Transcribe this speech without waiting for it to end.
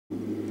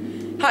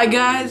Hi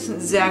guys,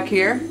 Zach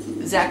here.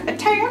 Zach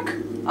Attack.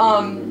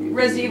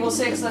 Resident Evil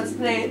 6, let's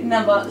play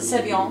number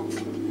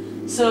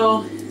 7.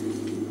 So,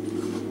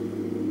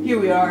 here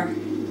we are.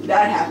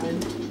 That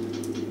happened.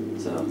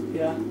 So,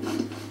 yeah.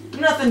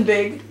 Nothing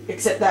big,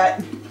 except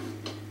that,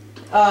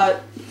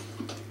 I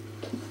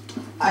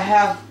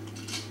have,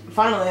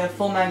 finally, a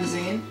full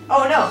magazine.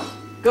 Oh no!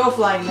 Go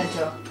Flying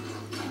Mento.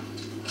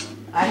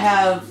 I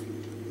have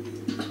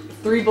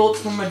 3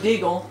 bolts from a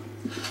deagle.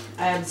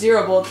 I have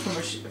 0 bolts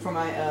from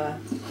my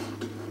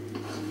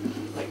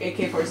like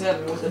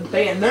AK-47 with a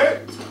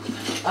bayonet.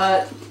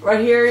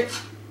 Right here,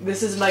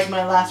 this is like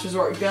my last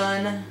resort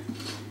gun,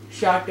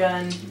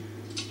 shotgun.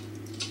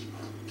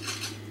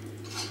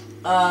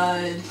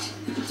 I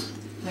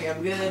think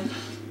I'm good.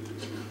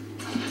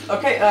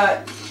 Okay,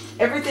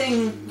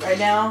 everything right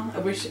now. I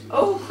wish.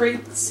 Oh,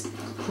 crates,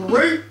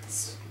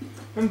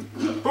 and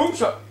boom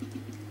shot.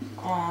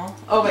 Aw.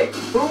 Oh wait,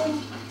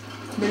 boom.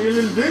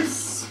 Nailing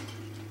this.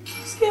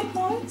 Skill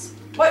points?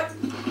 What?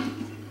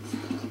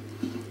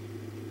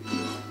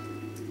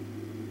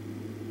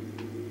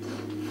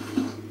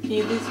 Can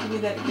you please give me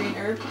that green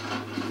herb?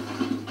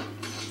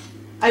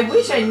 I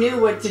wish I knew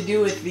what to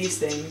do with these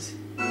things.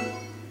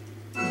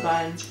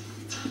 Combine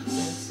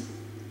this.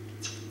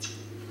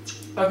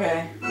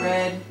 Okay,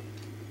 red.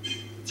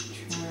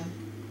 Trim.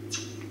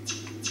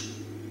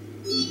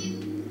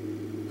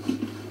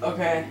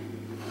 Okay.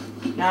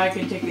 Now I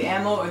can take the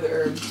ammo or the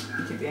herbs. I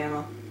can take the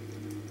ammo.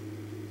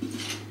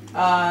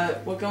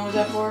 What gun was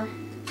that for?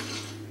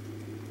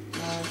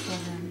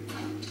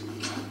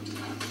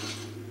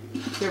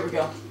 There we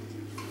go.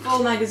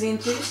 Full magazine,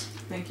 please.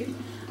 Thank you.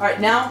 Alright,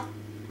 now,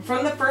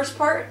 from the first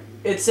part,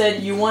 it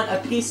said you want a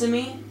piece of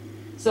me.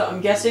 So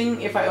I'm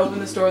guessing if I open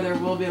this door, there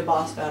will be a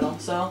boss battle.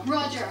 So,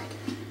 Roger.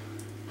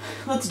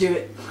 Let's do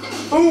it.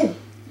 Boom!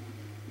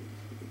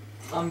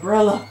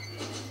 Umbrella.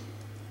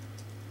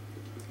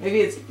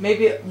 Maybe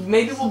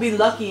we'll be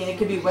lucky and it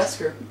could be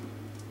Wesker.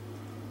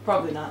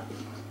 Probably not.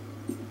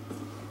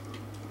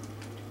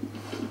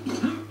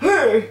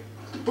 Hey!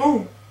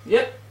 Boom!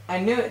 Yep, I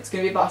knew it's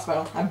gonna be a boss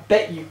battle. I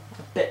bet you.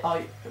 I bet all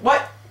you.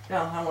 What?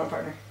 No, I don't want a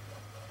partner.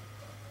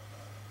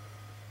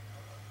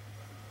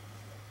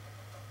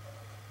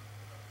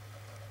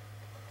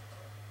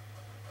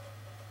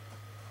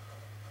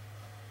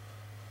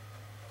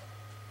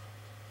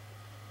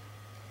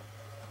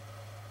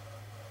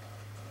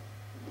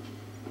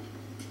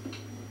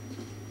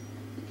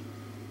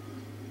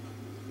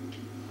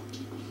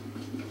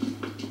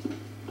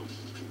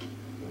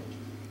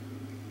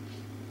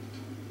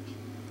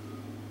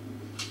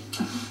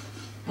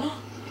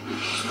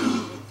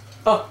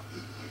 Oh.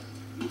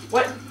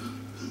 What?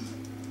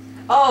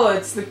 Oh,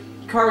 it's the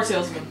car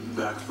salesman.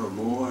 Back for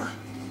more.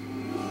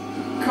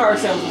 Car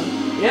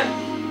salesman. Yep.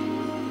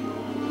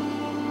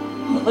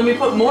 Let me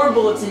put more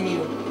bullets in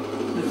you.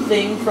 The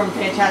Thing from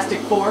Fantastic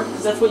Four,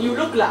 because that's what you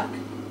look like.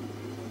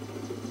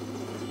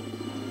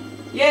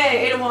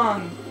 Yay,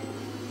 Ada-Wong.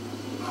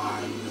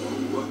 I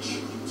know what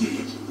you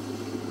did.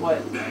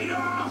 What?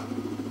 Ada!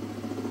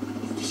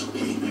 You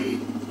disobeyed me.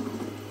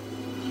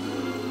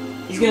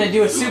 He's gonna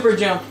do a super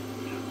jump.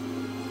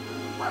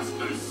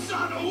 Wesker's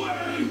son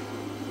away!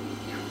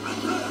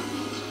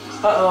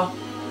 Uh-oh.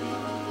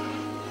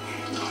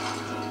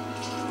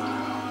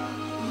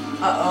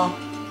 Uh-oh.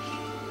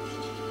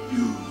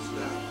 Use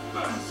that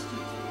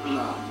bastard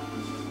blood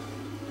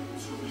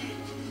to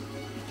make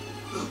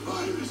the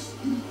virus.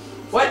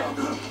 What?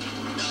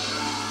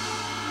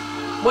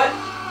 What?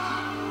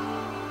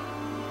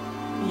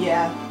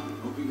 Yeah.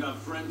 Hope you got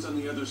friends on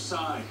the other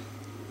side.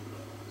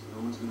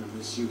 No one's gonna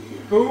miss you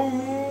here.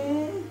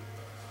 Boom.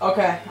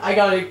 Okay, I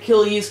gotta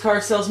kill used car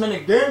salesman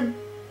again.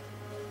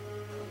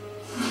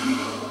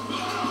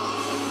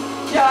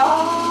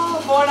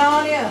 Yeah, born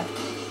on ya.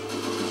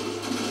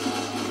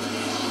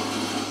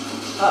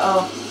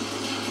 Uh-oh.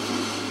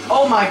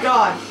 Oh my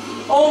god.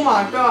 Oh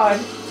my god.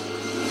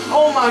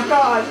 Oh my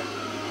god.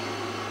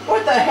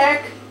 What the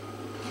heck?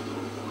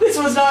 This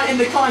was not in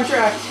the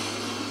contract.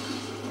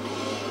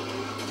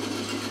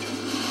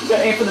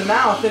 Gotta aim for the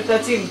mouth if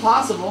that's even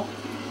possible.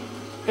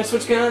 Gotta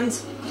switch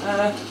guns.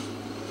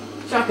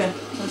 Shotgun.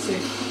 Let's see.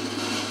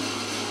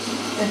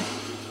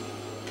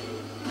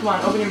 Come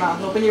on, open your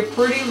mouth. Open your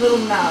pretty little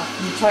mouth,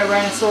 you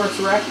Tyrannosaurus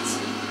Rex.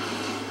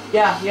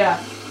 Yeah.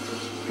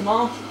 Come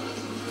on.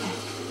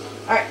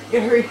 Alright,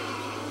 gotta hurry.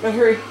 Gotta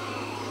hurry.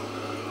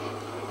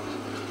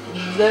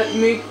 Let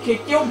me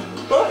kick your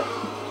butt.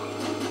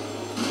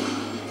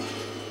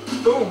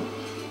 Boom.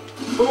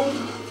 Boom.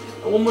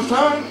 One more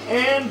time,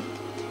 and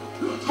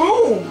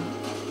boom!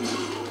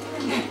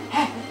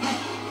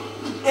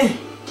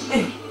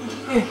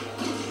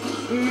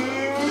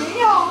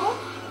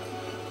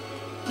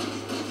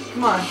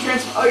 Come on,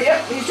 oh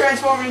yep, he's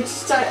transforming into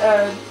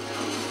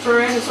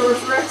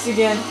Tyrannosaurus Rex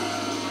again.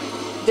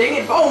 Dang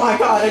it, oh my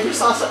god, I just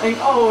saw something,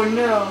 oh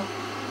no.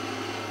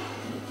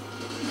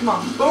 Come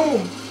on,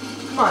 boom.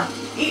 Come on,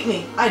 eat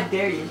me, I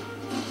dare you.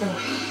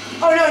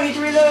 Oh no, I need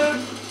to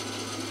reload.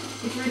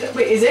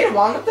 Wait, is Ada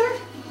Wong up there? I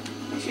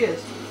think she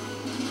is.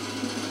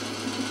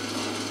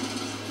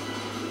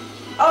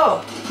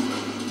 Oh!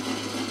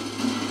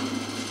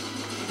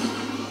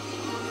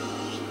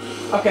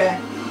 Okay.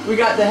 We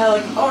got the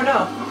oh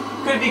no.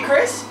 Could it be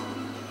Chris?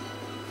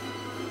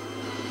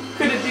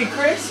 Could it be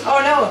Chris? Oh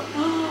no!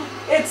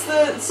 It's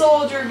the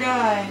soldier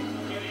guy!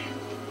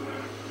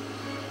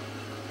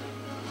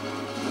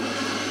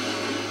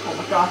 Oh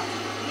my god.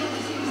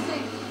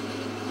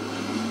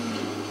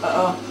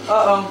 Uh-oh.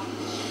 Uh-oh.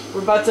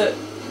 We're about to...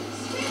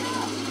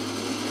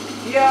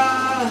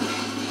 Yeah!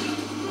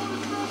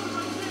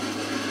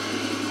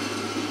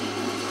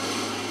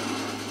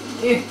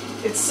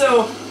 It's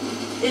so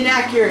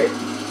inaccurate.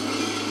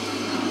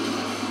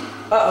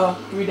 Uh-oh.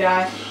 Do we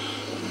die?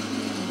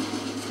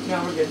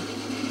 No, we're good.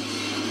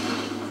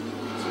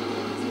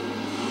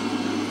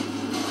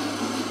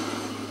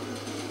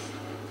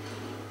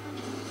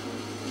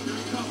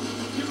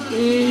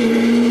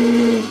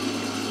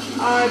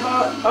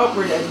 Oh,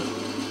 we're dead.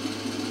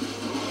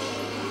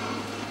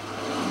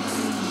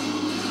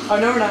 Oh,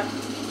 no, we're not.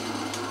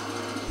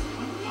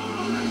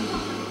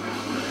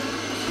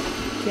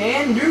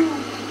 Can do.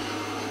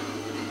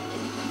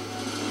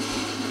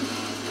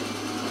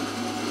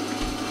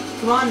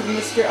 Come on,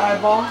 Mr.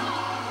 Eyeball.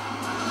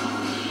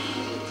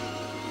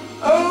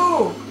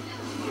 Oh!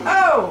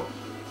 Oh!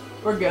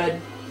 We're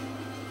good.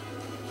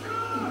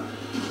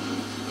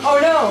 Oh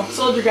no!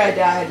 Soldier guy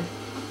died.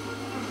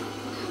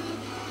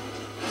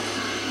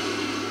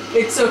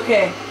 It's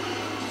okay.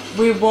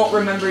 We won't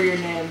remember your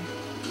name.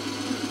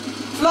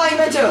 Flying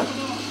Mento!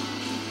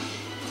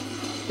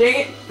 Dang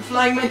it!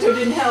 Flying Mento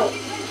didn't help.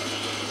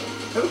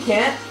 No, we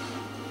can't.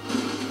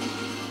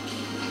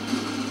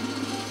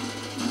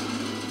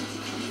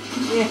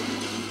 Yeah.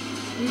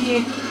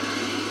 Yeah.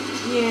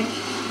 Yeah.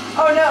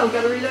 Oh no!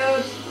 Gotta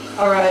reload.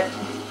 Alright.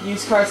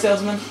 Used car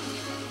salesman.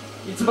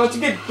 It's about to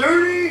get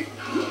dirty!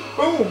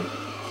 Boom!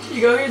 Here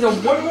you go, here's a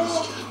one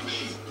more!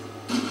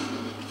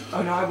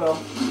 Oh no, I will.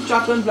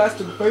 Shotgun blast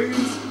to the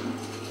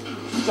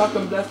face.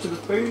 Shotgun blast to the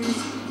face.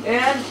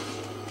 And...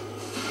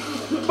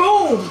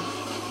 boom!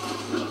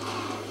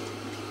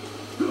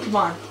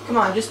 Come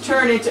on, just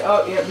turn into...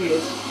 oh, yep, he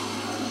is.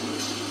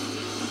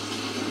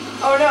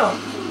 Oh no!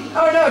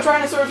 Oh no,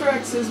 Tyrannosaurus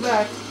Rex is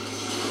back.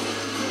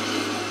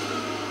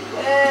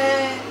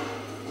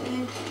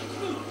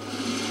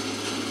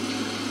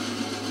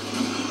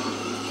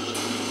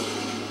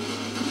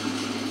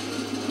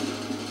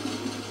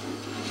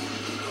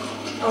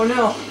 Oh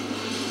no.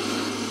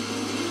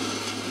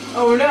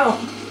 Oh no.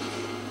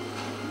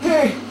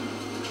 Hey.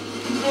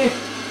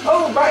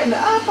 Oh, right in the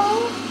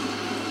eyeball.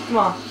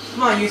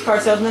 Come on, used car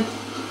salesman.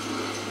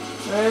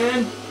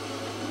 And...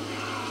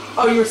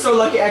 oh, you were so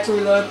lucky I had to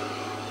reload.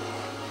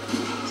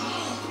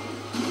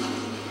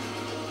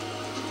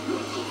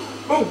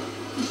 Boom.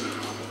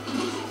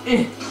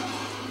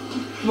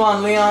 Come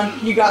on, Leon,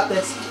 you got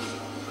this.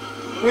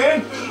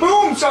 And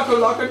boom,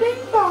 shakalaka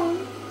ding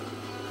dong.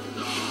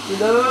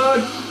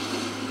 Reload.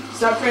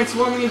 Stop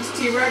transforming into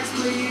T-Rex,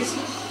 please.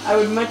 I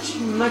would much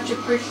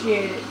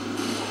appreciate it.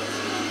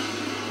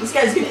 This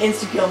guy's gonna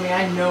insta-kill me,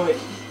 I know it.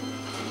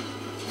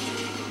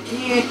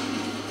 Yeah.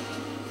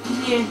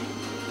 Yeah.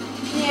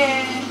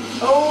 Yeah.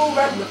 Oh,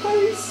 right in the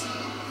face.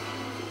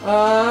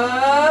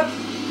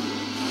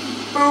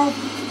 Boop.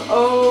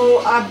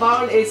 Oh, I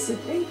bought a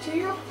sedate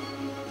here.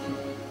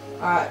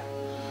 Alright.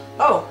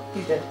 Oh,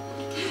 he's dead.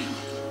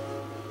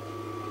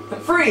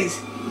 Freeze!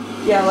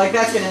 Yeah, like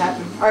that's gonna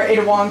happen. Alright,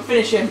 Ada Wong,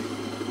 finish him.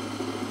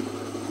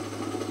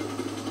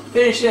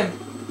 Finish him.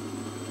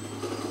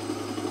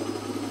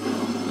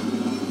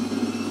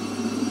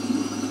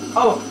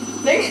 Oh,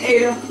 dang it,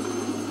 Ada.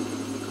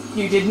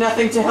 You did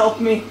nothing to help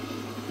me.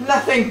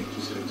 Nothing.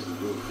 She's heading to the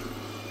roof.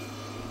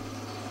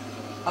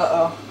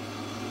 Uh-oh.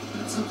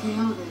 Let's hope the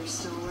elevator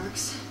still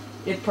works.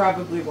 It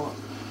probably won't.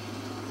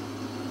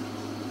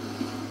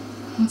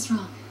 What's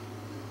wrong?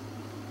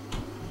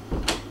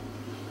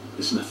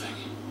 It's nothing.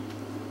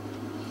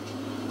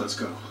 Let's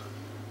go.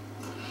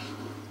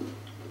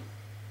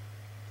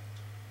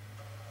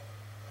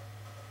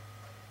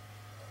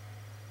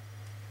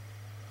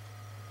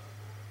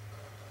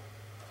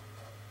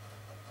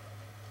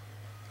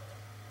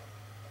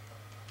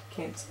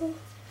 Cancel.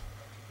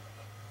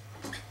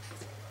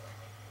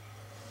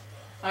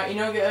 Alright, you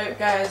know,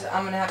 guys,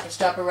 I'm gonna have to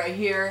stop it right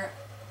here.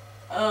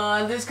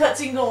 There's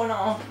cutscene going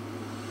on.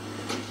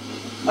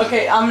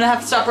 Okay, I'm gonna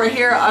have to stop right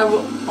here. I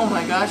will. Oh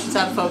my gosh, it's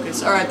out of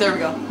focus. Alright, there we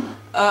go.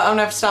 I'm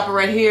gonna have to stop it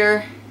right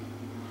here.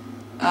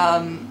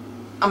 I'm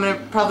gonna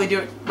probably do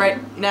it right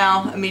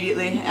now,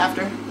 immediately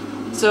after.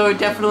 So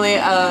definitely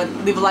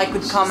leave a like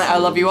with a comment. I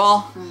love you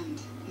all.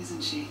 Friend,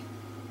 isn't she?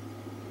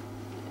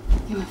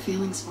 You have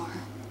feelings for her.